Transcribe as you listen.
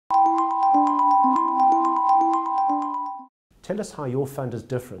Tell us how your fund is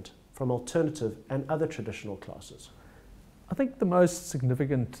different from alternative and other traditional classes. I think the most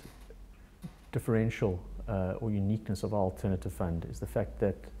significant differential or uniqueness of our alternative fund is the fact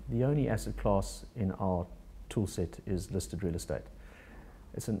that the only asset class in our tool set is listed real estate.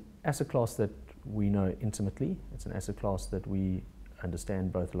 It's an asset class that we know intimately. It's an asset class that we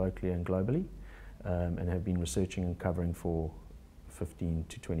understand both locally and globally, and have been researching and covering for 15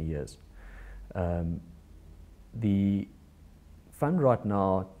 to 20 years. The fund right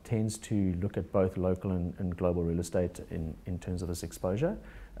now tends to look at both local and global real estate in terms of this exposure.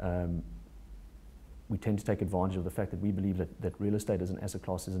 We tend to take advantage of the fact that we believe that real estate as an asset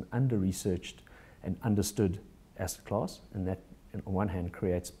class is an under-researched and understood asset class, and that on one hand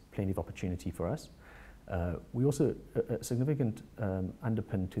creates plenty of opportunity for us. We also, a significant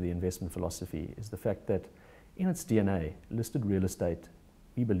underpin to the investment philosophy is the fact that in its DNA, listed real estate,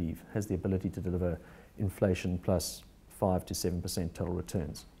 we believe, has the ability to deliver inflation plus 5 to 7% total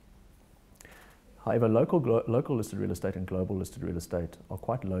returns. However, local listed real estate and global listed real estate are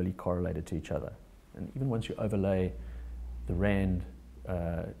quite lowly correlated to each other. And even once you overlay the rand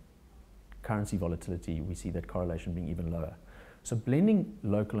currency volatility, we see that correlation being even lower. So blending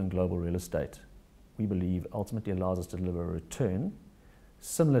local and global real estate, we believe, ultimately allows us to deliver a return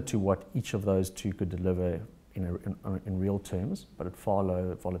similar to what each of those two could deliver in real terms, but at far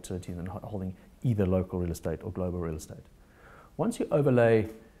lower volatility than holding either local real estate or global real estate. Once you overlay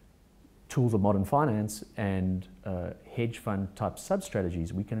tools of modern finance and hedge fund type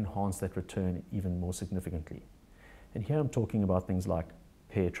sub-strategies, we can enhance that return even more significantly. And here I'm talking about things like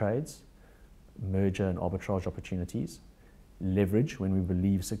pair trades, merger and arbitrage opportunities, leverage when we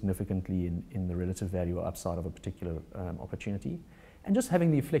believe significantly in the relative value or upside of a particular opportunity, and just having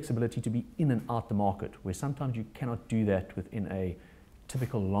the flexibility to be in and out the market, where sometimes you cannot do that within a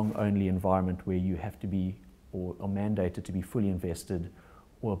typical long-only environment where you have to be or are mandated to be fully invested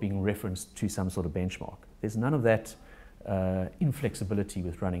or being referenced to some sort of benchmark. There's none of that inflexibility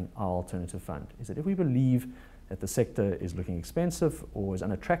with running our alternative fund. Is that if we believe that the sector is looking expensive or is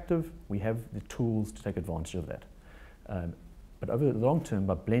unattractive, we have the tools to take advantage of that. But over the long term,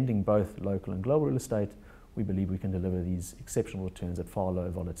 by blending both local and global real estate, we believe we can deliver these exceptional returns at far lower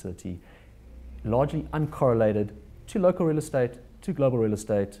volatility, largely uncorrelated to local real estate, to global real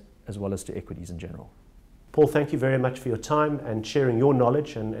estate, as well as to equities in general. Paul, thank you very much for your time and sharing your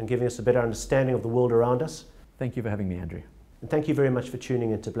knowledge and giving us a better understanding of the world around us. Thank you for having me, Andrew. And thank you very much for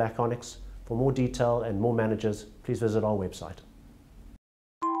tuning into Black Onyx. For more detail and more managers, please visit our website.